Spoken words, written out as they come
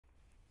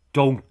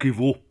Don't give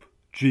up,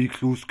 G.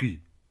 Kluski.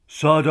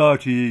 Sod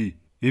RTE.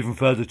 Even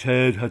Father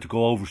Ted had to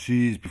go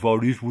overseas before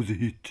this was a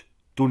hit.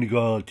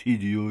 Donegal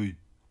TDI.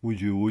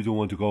 Would you? I don't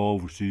want to go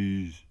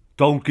overseas.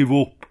 Don't give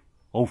up.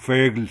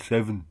 O'Fergal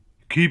 7.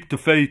 Keep the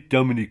faith,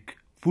 Dominic.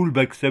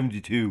 Fullback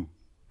 72.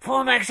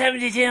 Fullback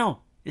 72?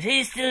 Is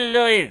he still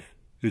alive?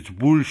 It's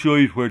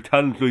bullshit where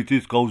talent like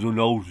this goes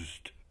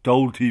unnoticed.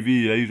 Dole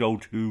TV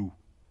 802.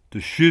 The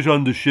shit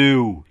on the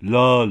shoe,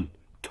 lol.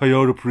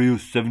 Toyota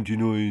Prius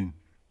 79.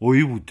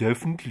 I would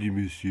definitely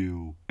miss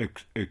you,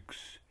 XX.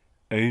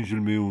 Angel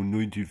Moon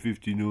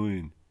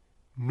 1959.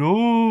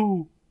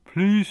 No,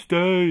 please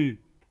stay.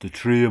 The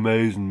Three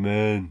Amazing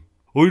Men.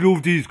 I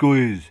love these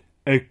guys.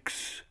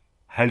 X.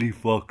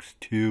 Halifax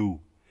 2.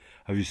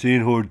 Have you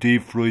seen her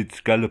deep fried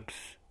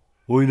scallops?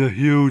 I'm a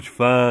huge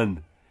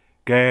fan.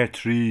 Gar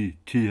 3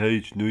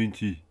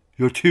 TH90.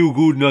 You're too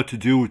good not to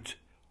do it.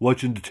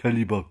 Watching the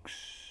telly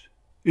box.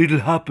 It'll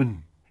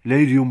happen.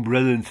 Lady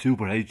Umbrella in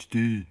Super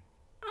HD.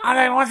 All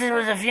I wanted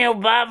was a few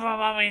bob for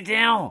what we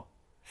do.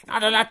 It's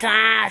not a lot to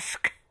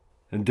ask.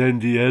 And then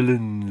the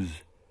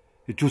Ellens.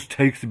 It just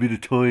takes a bit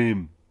of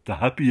time. The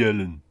happy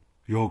Ellen.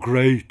 You're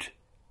great.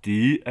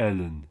 The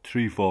Ellen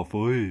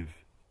 345.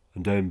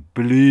 And then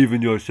Believe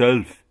in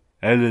Yourself.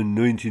 Ellen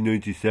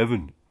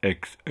 1997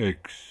 XX.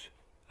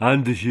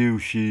 And the Hugh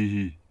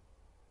Sheehy.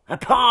 A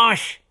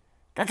Porsche.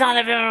 That's all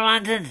I've ever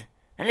wanted.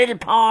 A little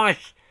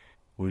Porsche.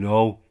 I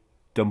know.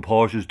 Them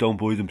Porsches don't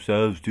buy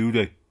themselves, do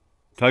they?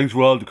 Thanks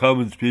for all the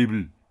comments,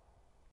 people.